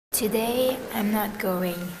Today I'm not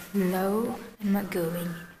going low, I'm not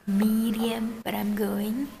going medium, but I'm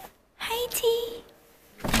going high tea.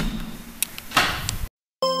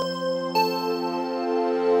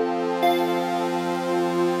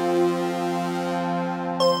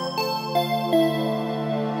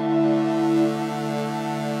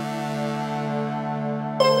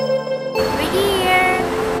 We're here.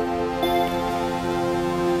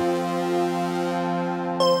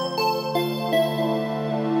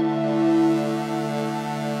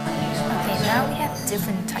 Okay, now we have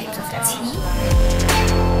different types of tea.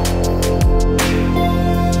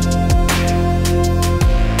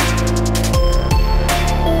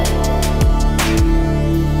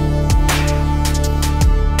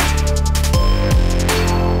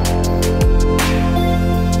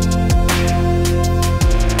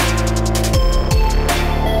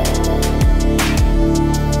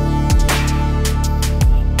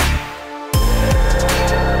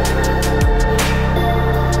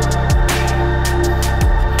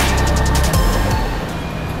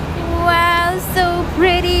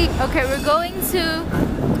 Pretty. Okay, we're going to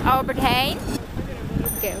Albertijn.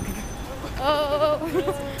 Okay. Oh,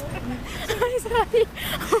 sorry.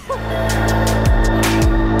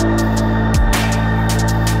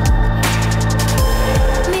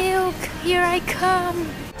 Milk, here I come.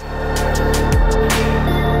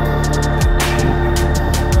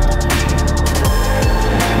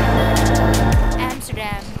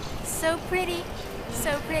 Amsterdam, so pretty,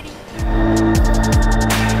 so pretty.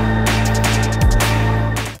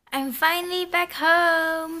 I'm finally back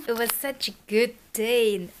home. It was such a good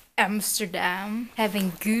day in Amsterdam,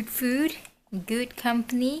 having good food, good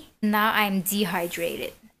company. Now I'm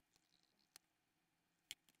dehydrated.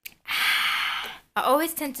 I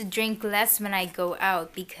always tend to drink less when I go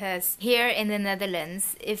out because here in the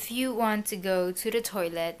Netherlands, if you want to go to the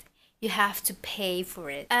toilet, you have to pay for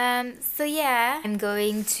it. So yeah, I'm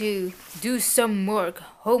going to do some work,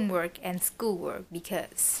 homework and schoolwork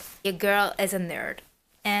because your girl is a nerd.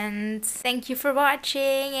 And thank you for watching,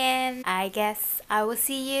 and I guess I will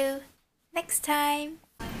see you next time.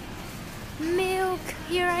 Milk,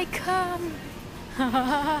 here I come.